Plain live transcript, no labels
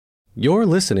You're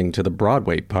listening to the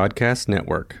Broadway Podcast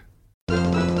Network.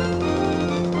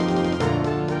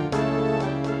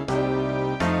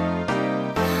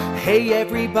 Hey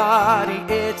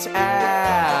everybody, it's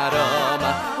Adam,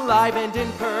 live and in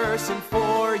person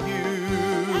for you.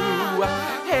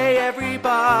 Hey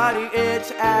everybody,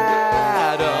 it's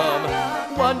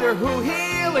Adam, wonder who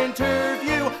he'll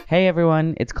interview. Hey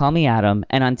everyone, it's Call Me Adam,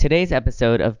 and on today's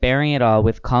episode of Bearing It All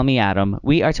with Call Me Adam,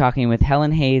 we are talking with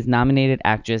Helen Hayes nominated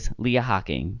actress Leah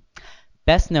Hocking.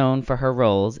 Best known for her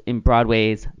roles in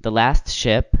Broadway's The Last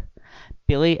Ship,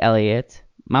 Billy Elliot,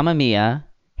 Mamma Mia,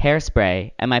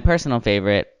 Hairspray, and my personal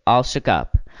favorite, All Shook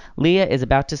Up. Leah is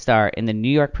about to star in the New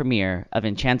York premiere of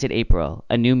Enchanted April,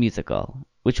 a new musical,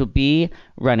 which will be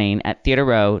running at Theatre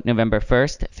Row November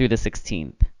 1st through the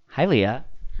 16th. Hi, Leah.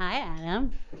 Hi,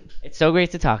 Adam. It's so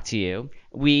great to talk to you.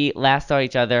 We last saw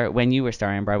each other when you were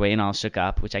starring on Broadway in All Shook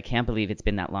Up, which I can't believe it's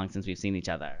been that long since we've seen each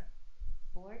other.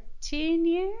 14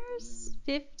 years?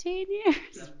 15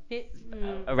 years?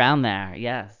 Around there,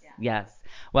 yes, yes.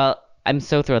 Well, I'm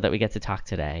so thrilled that we get to talk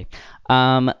today.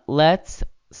 Let's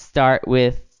start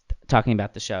with talking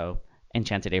about the show,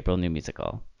 Enchanted April New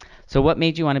Musical. So what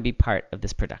made you want to be part of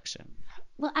this production?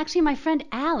 Well, actually, my friend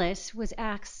Alice was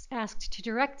asked to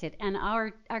direct it, and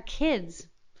our kids,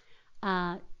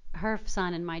 her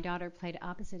son and my daughter, played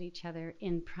opposite each other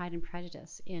in Pride and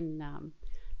Prejudice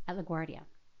at LaGuardia.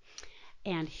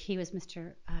 And he was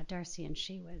Mr. Darcy, and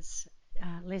she was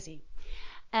Lizzie.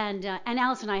 And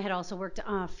Alice and I had also worked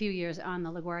a few years on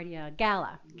the LaGuardia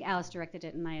Gala. Alice directed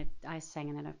it, and I sang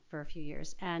in it for a few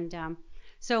years. And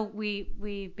so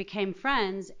we became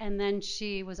friends, and then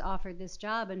she was offered this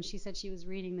job, and she said she was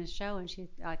reading this show, and she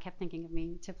kept thinking of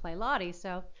me to play Lottie.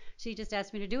 So she just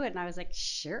asked me to do it, and I was like,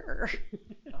 sure.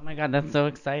 Oh my God, that's so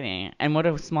exciting! And what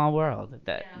a small world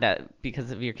that because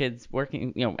of your kids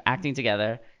working, acting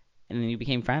together, and then you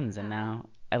became friends, and now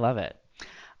I love it.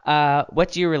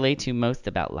 What do you relate to most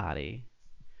about Lottie?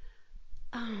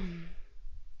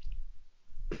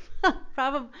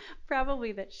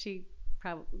 Probably that she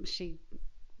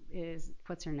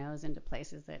puts her nose into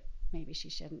places that maybe she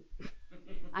shouldn't.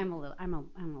 I'm a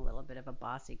little bit of a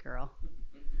bossy girl.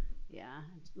 Yeah,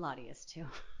 Lottie is too.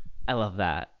 I love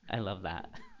that.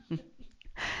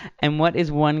 And what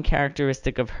is one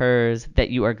characteristic of hers that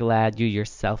you are glad you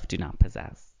yourself do not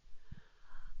possess?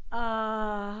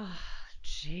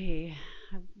 Gee,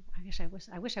 I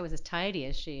wish I was as tidy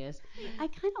as she is. I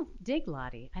kind of dig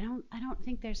Lottie. I don't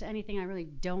think there's anything I really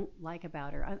don't like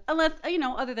about her, unless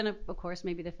other than of course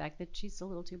maybe the fact that she's a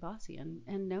little too bossy and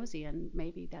nosy, and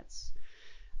maybe that's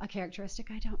a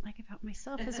characteristic I don't like about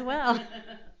myself as well.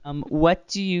 What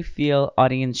do you feel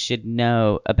audience should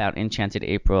know about Enchanted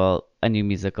April, a new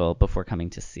musical, before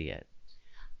coming to see it?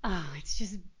 Oh, it's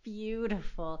just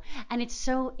beautiful, and it's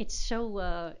so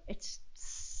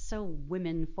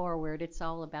women forward. It's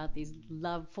all about these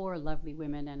four lovely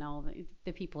women and all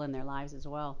the people in their lives as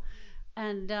well.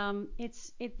 And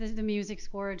the music's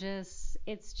gorgeous.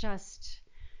 It's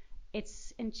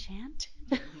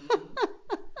enchanted.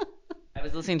 I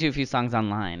was listening to a few songs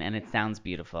online, and it sounds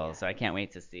beautiful, so I can't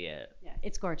wait to see it. Yeah,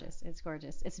 it's gorgeous. It's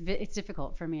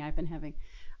difficult for me. I have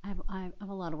a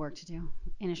lot of work to do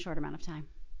in a short amount of time.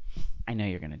 I know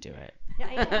you're going to do it.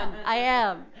 I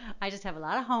am. I just have a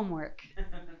lot of homework.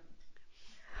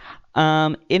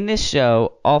 In this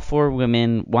show, all four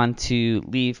women want to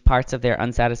leave parts of their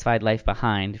unsatisfied life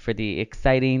behind for the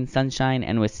exciting sunshine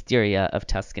and wisteria of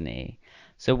Tuscany.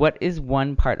 So what is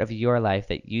one part of your life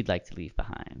that you'd like to leave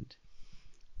behind?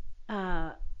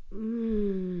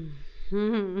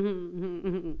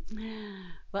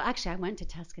 Well, actually, I went to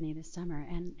Tuscany this summer,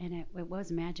 and it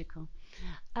was magical.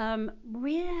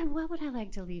 What would I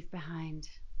like to leave behind?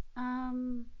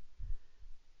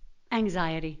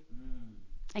 Anxiety.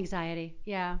 Anxiety.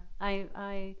 Yeah. I've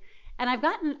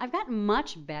gotten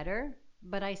much better,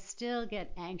 but I still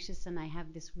get anxious, and I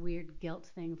have this weird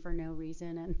guilt thing for no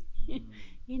reason, and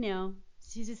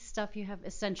it's just stuff you have,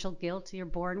 essential guilt. You're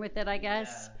born with it, I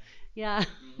guess. Yeah.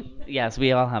 Yes,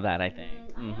 we all have that, I think.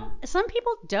 Some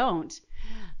people don't.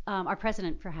 Our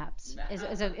president, perhaps,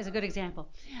 is a good example.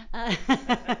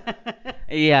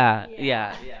 Yeah.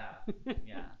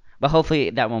 But hopefully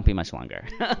that won't be much longer.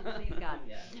 Please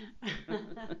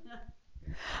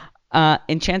God.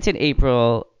 Enchanted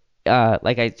April,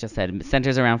 like I just said,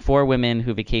 centers around four women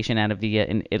who vacation out of Via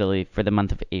in Italy for the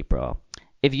month of April.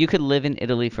 If you could live in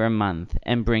Italy for a month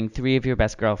and bring three of your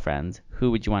best girlfriends,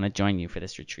 who would you want to join you for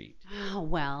this retreat? Oh,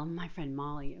 well, my friend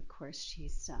Molly, of course.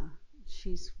 She's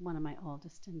one of my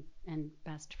oldest and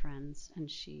best friends, and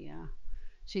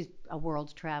she's a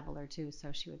world traveler too,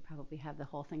 so she would probably have the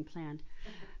whole thing planned.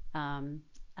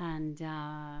 And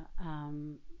well,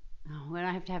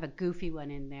 I have to have a goofy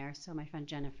one in there. So my friend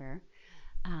Jennifer,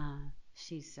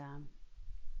 she's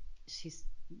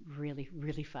really,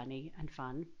 really funny and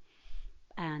fun.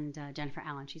 And Jennifer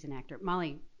Allen, she's an actor.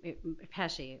 Molly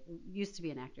Pesci used to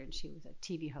be an actor, and she was a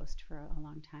TV host for a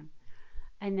long time.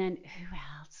 And then who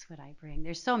else would I bring?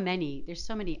 There's so many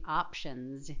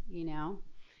options, you know.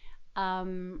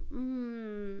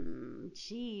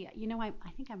 Gee, you know, I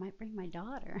think I might bring my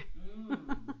daughter.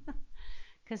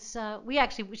 Because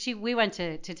we went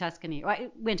to Tuscany, or I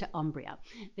went to Umbria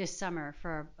this summer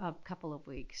for a couple of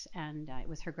weeks, and it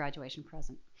was her graduation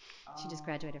present. She just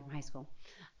graduated from high school,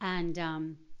 and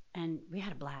we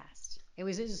had a blast. It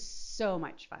was just so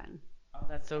much fun. Oh,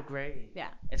 that's so great. Yeah.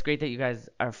 It's great that you guys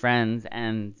are friends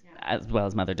and as well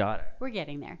as mother-daughter. We're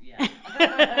getting there. Yeah.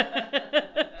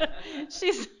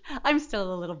 I'm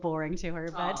still a little boring to her,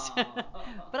 but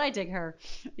I dig her.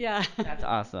 Yeah. That's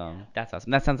awesome. That's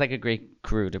awesome. That sounds like a great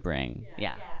crew to bring.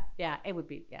 Yeah. Yeah, it would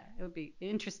be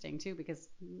interesting too, because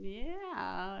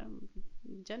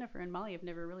Jennifer and Molly have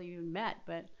never really even met,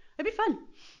 but it'd be fun.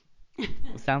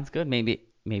 Sounds good. Maybe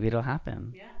it'll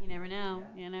happen. Yeah. You never know.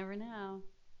 You never know.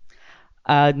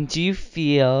 Do you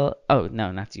feel? Oh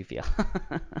no, not do you feel.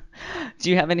 Do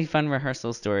you have any fun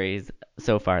rehearsal stories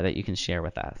so far that you can share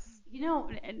with us? You know,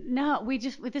 no.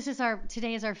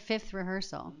 Today is our 5th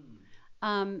rehearsal.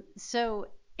 So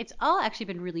it's all actually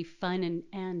been really fun,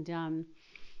 and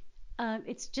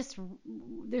it's just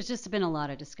there's just been a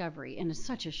lot of discovery in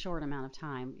such a short amount of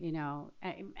time. You know,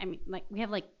 I mean, like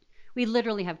we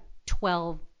literally have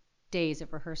 12 days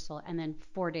of rehearsal and then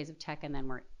 4 days of tech, and then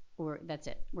that's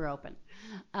it. We're open.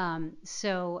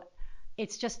 So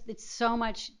it's so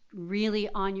much really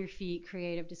on your feet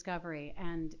creative discovery,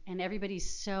 and everybody's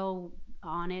so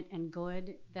on it and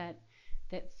good that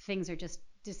things are just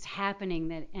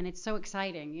happening, and it's so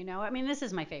exciting, you know. I mean, this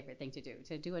is my favorite thing to do.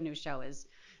 To do a new show is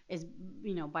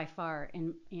you know, by far,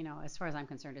 and you know, as far as I'm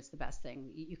concerned, it's the best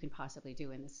thing you can possibly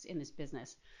do in this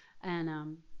business. And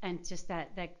just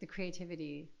that the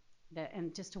creativity,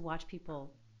 and just to watch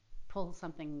people pull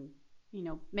something, you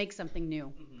know, make something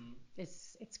new.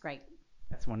 It's great.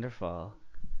 That's wonderful,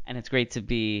 and it's great to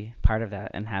be part of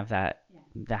that and have that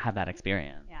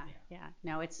experience. Yeah.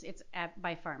 No, it's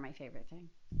by far my favorite thing.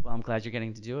 Well, I'm glad you're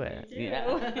getting to do it.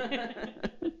 Yeah.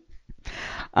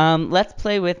 Let's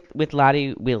play with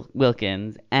Lottie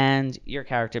Wilkins and your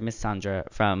character, Miss Sandra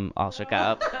from All Shook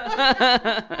Up.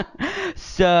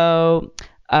 So,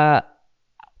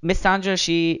 Miss Sandra,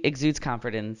 she exudes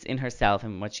confidence in herself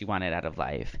and what she wanted out of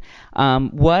life.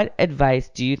 What advice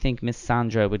do you think Miss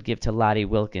Sandra would give to Lottie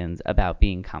Wilkins about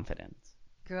being confident?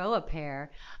 Grow a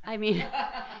pair. I mean,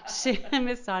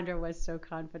 Miss Sandra was so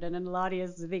confident, and Lottie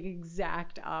is the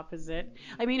exact opposite.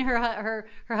 I mean, her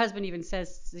husband even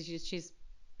says she's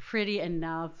pretty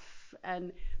enough,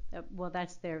 and well,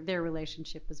 that's their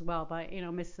relationship as well. But you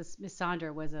know, Miss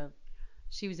Sandra was a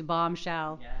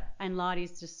bombshell, yes. And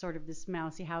Lottie's just sort of this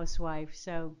mousy housewife.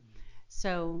 So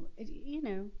you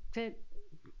know, to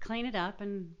clean it up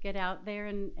and get out there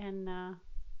and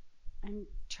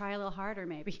try a little harder,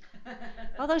 maybe.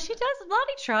 Although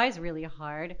Lottie tries really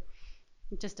hard.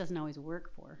 It just doesn't always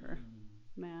work for her.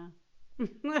 Yeah.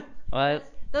 Well,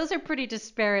 those are pretty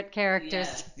disparate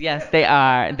characters. Yes, they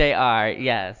are. They are.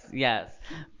 Yes.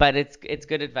 But it's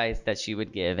good advice that she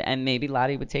would give, and maybe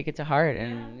Lottie would take it to heart.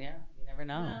 And you never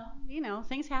know. Well, you know,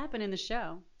 things happen in the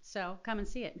show, so come and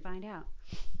see it and find out.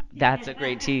 That's a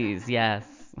great tease. Yes.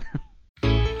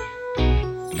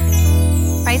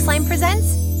 Priceline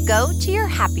presents Go to Your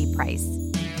Happy Price.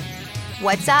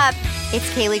 What's up?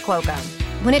 It's Kaylee Cuoco.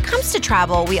 When it comes to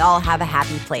travel, we all have a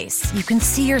happy place. You can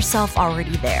see yourself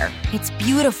already there. It's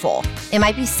beautiful. It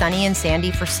might be sunny and sandy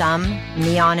for some,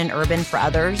 neon and urban for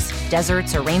others,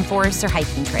 deserts or rainforests or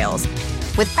hiking trails.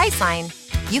 With Priceline,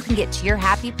 you can get to your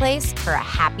happy place for a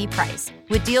happy price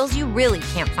with deals you really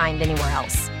can't find anywhere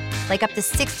else. Like up to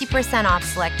 60% off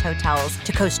select hotels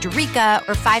to Costa Rica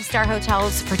or 5-star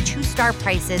hotels for 2-star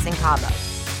prices in Cabo.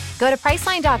 Go to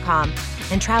Priceline.com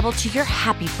and travel to your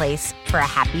happy place for a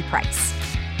happy price.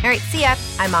 All right, see ya.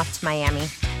 I'm off to Miami.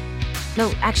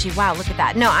 No, actually, wow, look at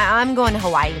that. No, I'm going to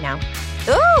Hawaii now.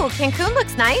 Ooh, Cancun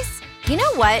looks nice. You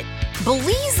know what?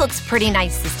 Belize looks pretty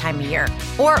nice this time of year.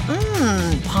 Or,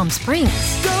 Palm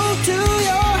Springs. Go to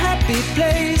your happy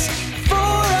place for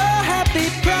a happy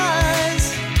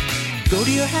price. Go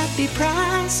to your happy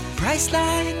price,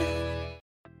 Priceline.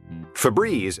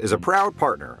 Febreze is a proud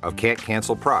partner of Can't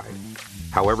Cancel Pride.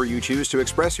 However you choose to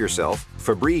express yourself,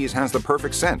 Febreze has the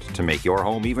perfect scent to make your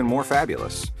home even more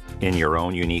fabulous in your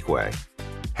own unique way.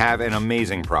 Have an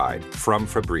amazing Pride from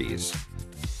Febreze.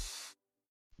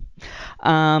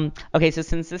 Okay, so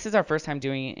since this is our first time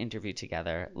doing an interview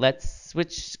together, let's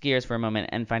switch gears for a moment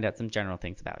and find out some general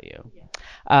things about you.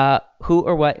 Who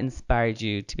or what inspired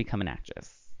you to become an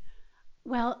actress?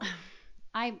 Well,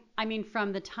 I mean,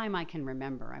 from the time I can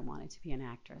remember, I wanted to be an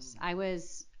actress. I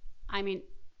mean,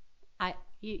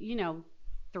 you know,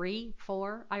 3,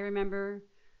 4. I remember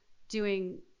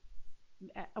doing.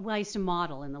 Well, I used to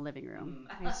model in the living room.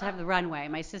 I used to have the runway.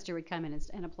 My sister would come in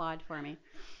and applaud for me,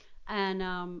 and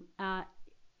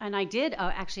I did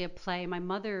actually a play. My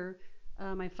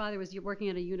father was working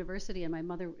at a university, and my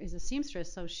mother is a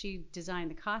seamstress, so she designed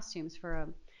the costumes for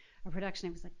a production.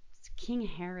 It was like King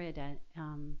Herod.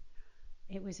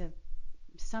 It was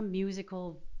some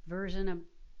musical version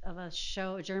of a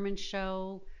show, a German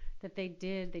show that they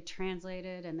did. They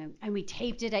translated, and we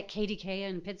taped it at KDK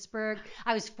in Pittsburgh.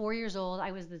 I was 4 years old.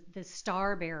 I was the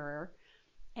star bearer,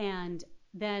 and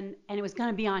it was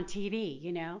going to be on TV,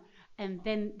 you know. And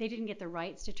then they didn't get the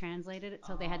rights to translate it,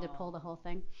 so they had to pull the whole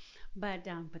thing. But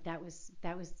that was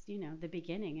you know, the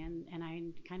beginning, and I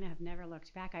kind of have never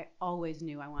looked back. I always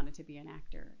knew I wanted to be an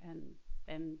actor,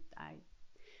 and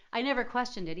I never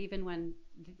questioned it, even when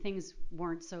things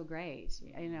weren't so great.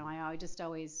 You know, I just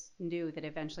always knew that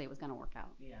eventually it was going to work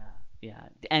out. Yeah.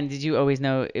 And did you always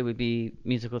know it would be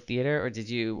musical theater, or did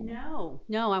you?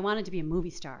 No, I wanted to be a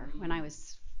movie star when I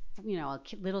was, you know, a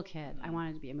little kid. I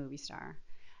wanted to be a movie star.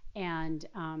 And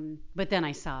but then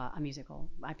I saw a musical.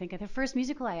 I think the first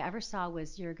musical I ever saw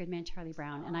was You're a Good Man, Charlie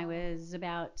Brown, and I was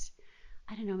about,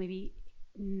 I don't know, maybe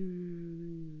 8,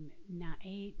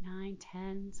 9,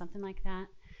 10, something like that.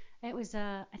 It was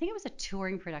I think it was a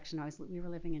touring production. We were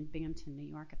living in Binghamton, New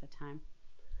York at the time,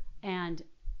 and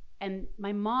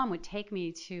my mom would take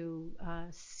me to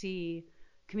see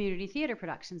community theater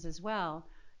productions as well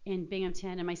in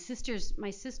Binghamton, and my sister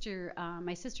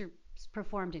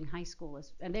performed in high school,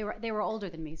 and they were older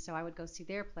than me, so I would go see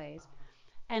their plays,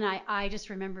 and I just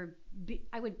remember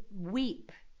I would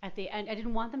weep at the end. I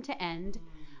didn't want them to end,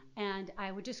 and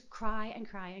I would just cry and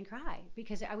cry and cry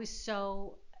because I was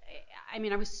so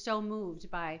moved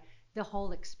by the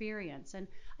whole experience, and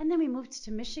then we moved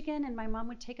to Michigan, and my mom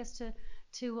would take us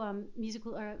to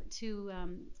musical or to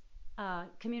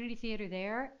community theater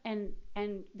there, and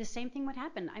the same thing would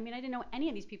happen. I mean, I didn't know any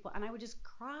of these people, and I would just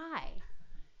cry,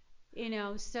 you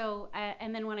know. So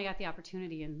and then when I got the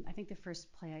opportunity, and I think the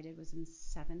first play I did was in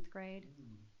 7th grade,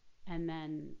 and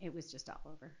then it was just all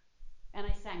over. And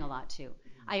I sang a lot too.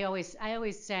 I always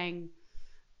sang,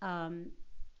 and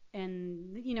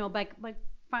you know, like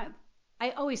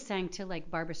I always sang to like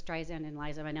Barbra Streisand and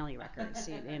Liza Minnelli records,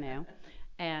 you know.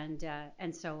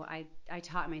 And so I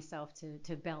taught myself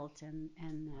to belt and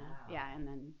yeah,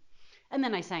 and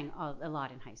then I sang a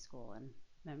lot in high school,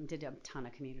 and did a ton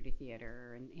of community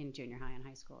theater in junior high and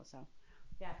high school. So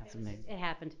yeah, That's amazing. It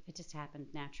happened. It just happened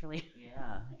naturally.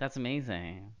 Yeah, that's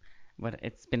amazing.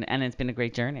 It's been a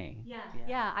great journey.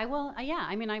 Yeah. I will. Yeah.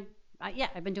 I mean,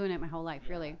 I've been doing it my whole life,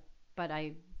 really. But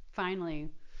I finally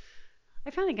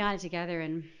got it together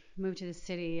and moved to the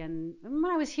city. And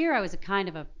when I was here, I was a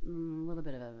little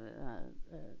bit of a.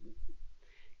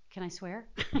 Can I swear?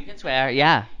 You can swear,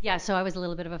 yeah. Yeah. So I was a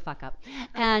little bit of a fuck up,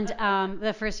 and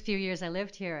the first few years I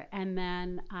lived here, and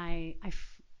then I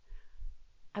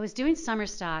was doing summer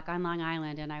stock on Long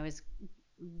Island, and I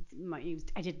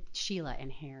did Sheila in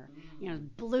hair, you know,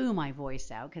 blew my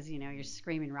voice out because, you know, you're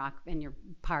screaming rock and you're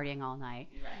partying all night.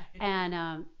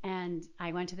 Right. And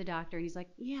I went to the doctor, and he's like,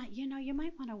 yeah, you know, you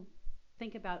might want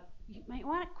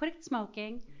to quit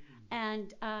smoking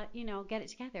and, you know, get it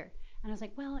together. And I was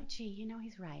like, well, gee, you know,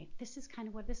 he's right. This is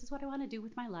what I want to do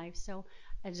with my life. So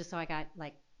I got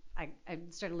like, I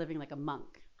started living like a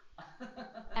monk.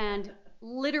 And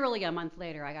literally a month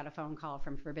later, I got a phone call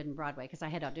from Forbidden Broadway because I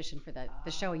had auditioned for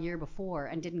the show a year before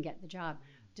and didn't get the job.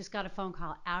 Just got a phone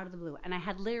call out of the blue, and I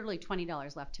had literally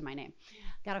 $20 left to my name.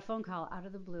 Got a phone call out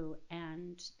of the blue,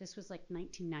 and this was like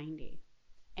 1990.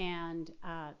 And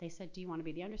they said, do you want to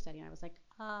be the understudy? And I was like,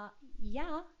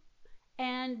 yeah.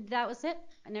 And that was it.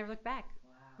 I never looked back.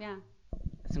 Wow. Yeah.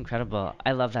 It's incredible.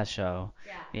 I love that show.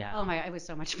 Yeah. Oh my, it was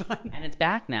so much fun. And it's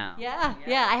back now. Yeah.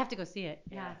 I have to go see it.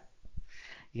 Yeah.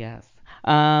 Yes.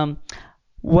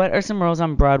 What are some roles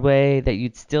on Broadway that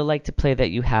you'd still like to play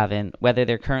that you haven't, whether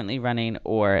they're currently running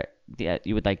or that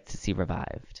you would like to see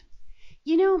revived?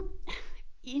 You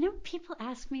know, people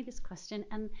ask me this question,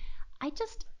 and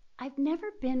I've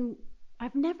never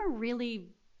really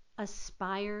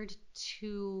aspired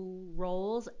to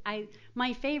roles.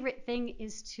 My favorite thing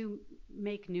is to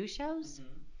make new shows.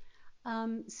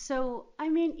 So, I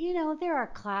mean, you know, there are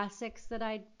classics that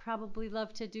I'd probably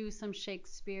love to do, some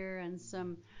Shakespeare and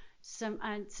some,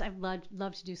 I'd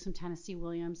love to do some Tennessee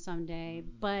Williams someday,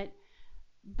 but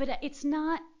it's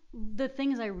not the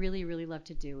things I really love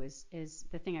to do. Is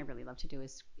the thing I really love to do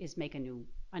is make a new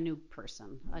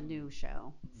person, a new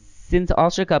show. Since All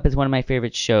Shook Up is one of my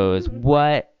favorite shows,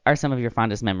 what are some of your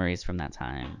fondest memories from that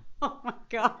time? Oh my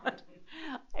God.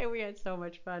 Hey, we had so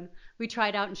much fun. We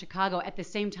tried out in Chicago at the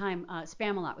same time.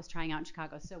 Spamalot was trying out in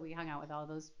Chicago, so we hung out with all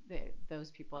those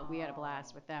people. We had a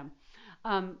blast with them.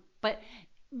 But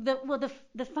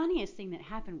the funniest thing that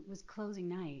happened was closing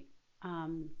night.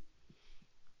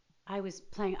 I was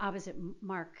playing opposite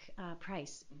Mark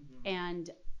Price, and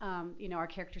our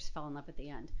characters fell in love at the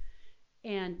end,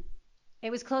 and it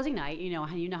was closing night. You know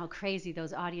how crazy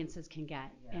those audiences can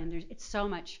get, and it's so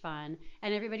much fun,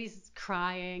 and everybody's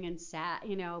crying and sad,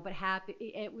 but happy.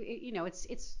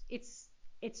 It's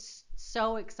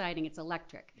so exciting. It's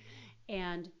electric,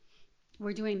 and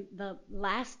we're doing the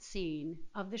last scene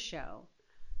of the show,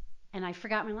 and I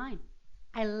forgot my line.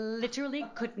 I literally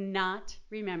could not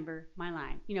remember my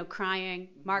line. Crying.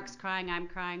 Mark's crying. I'm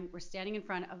crying. We're standing in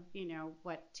front of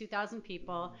 2,000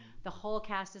 people. The whole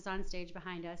cast is on stage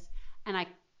behind us. And I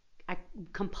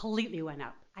completely went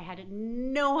up. I had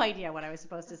no idea what I was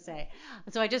supposed to say.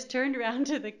 So I just turned around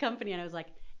to the company and I was like,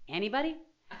 anybody?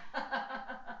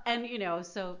 And,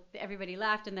 so everybody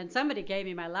laughed. And then somebody gave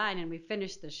me my line and we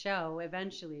finished the show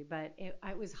eventually. But it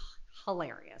was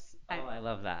hilarious. I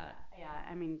love that. Yeah,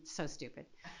 I mean, so stupid.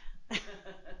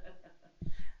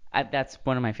 That's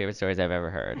one of my favorite stories I've ever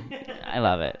heard. I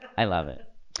love it.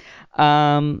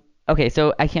 Okay,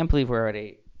 so I can't believe we're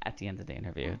already at the end of the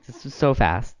interview. This was so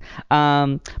fast.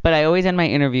 But I always end my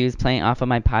interviews playing off of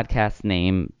my podcast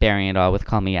name, Bearing It All with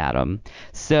Call Me Adam.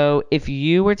 So if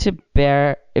you were to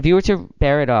bear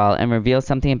it all and reveal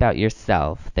something about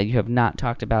yourself that you have not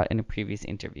talked about in a previous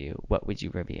interview, what would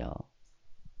you reveal?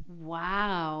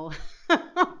 Wow.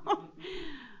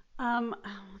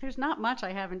 There's not much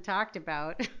I haven't talked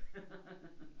about.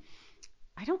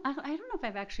 I don't know if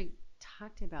I've actually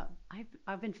talked about.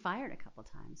 I've been fired a couple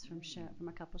times from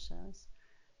a couple shows.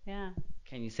 Yeah.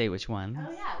 Can you say which one?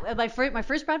 Oh yeah. My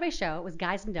first Broadway show was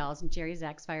Guys and Dolls, and Jerry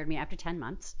Zaks fired me after 10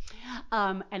 months.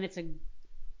 And it's a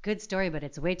good story, but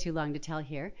it's way too long to tell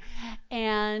here.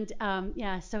 And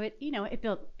so it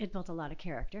built a lot of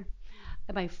character.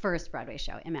 My first Broadway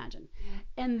show, imagine.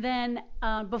 And then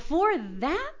before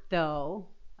that, though,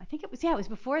 I think it was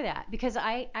before that, because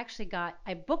I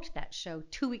booked that show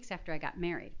 2 weeks after I got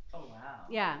married. Oh wow.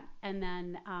 Yeah, and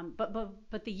then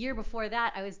but the year before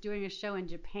that, I was doing a show in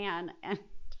Japan,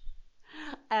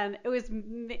 and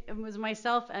it was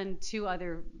myself and two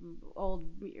other old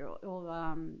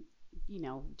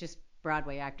just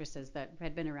Broadway actresses that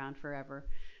had been around forever.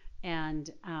 And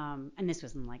this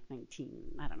was in like 92.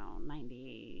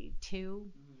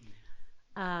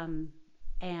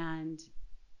 And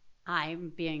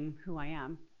I'm being who I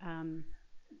am.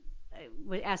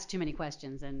 I asked too many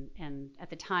questions, and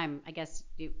at the time, I guess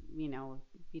you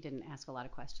didn't ask a lot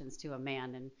of questions to a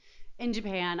man in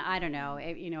Japan. I don't know,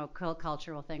 a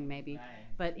cultural thing maybe, right.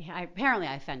 But apparently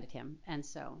I offended him, and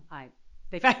so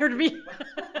they fired me.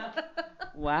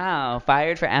 Wow,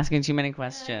 fired for asking too many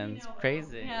questions.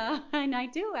 Crazy. Yeah, and I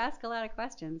do ask a lot of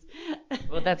questions.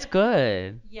 Well, that's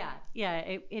good. Yeah,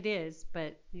 it is,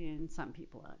 but some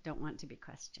people don't want to be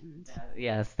questioned.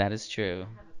 Yes, that is true.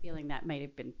 I have a feeling that might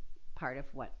have been part of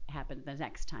what happened the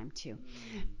next time, too.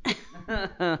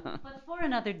 But for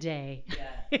another day.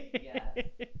 Yeah.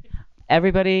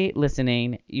 Everybody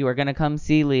listening, you are going to come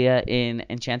see Leah in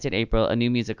Enchanted April, a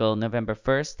new musical, November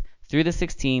 1st through the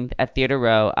 16th at Theater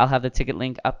Row. I'll have the ticket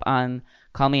link up on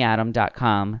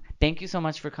callmeadam.com. Thank you so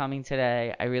much for coming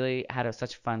today. I really had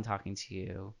such fun talking to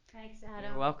you. Thanks,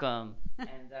 Adam. You're welcome.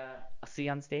 And I'll see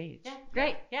you on stage. Yeah,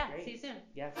 great. Yeah, great. See you soon.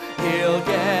 Yes. He'll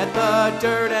get the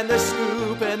dirt and the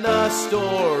scoop and the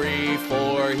story,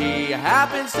 for he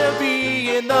happens to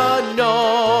be in the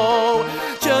know.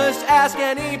 Just ask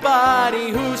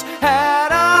anybody who's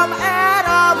had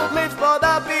Adam lives for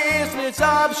the business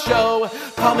of show.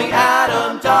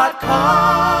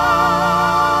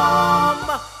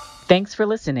 CallMeAdam.com. Thanks for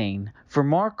listening. For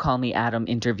more Call Me Adam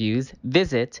interviews,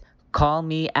 visit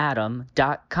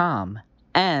callmeadam.com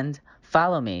and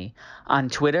follow me on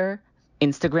Twitter,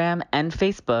 Instagram, and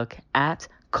Facebook at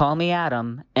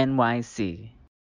CallMeAdamNYC.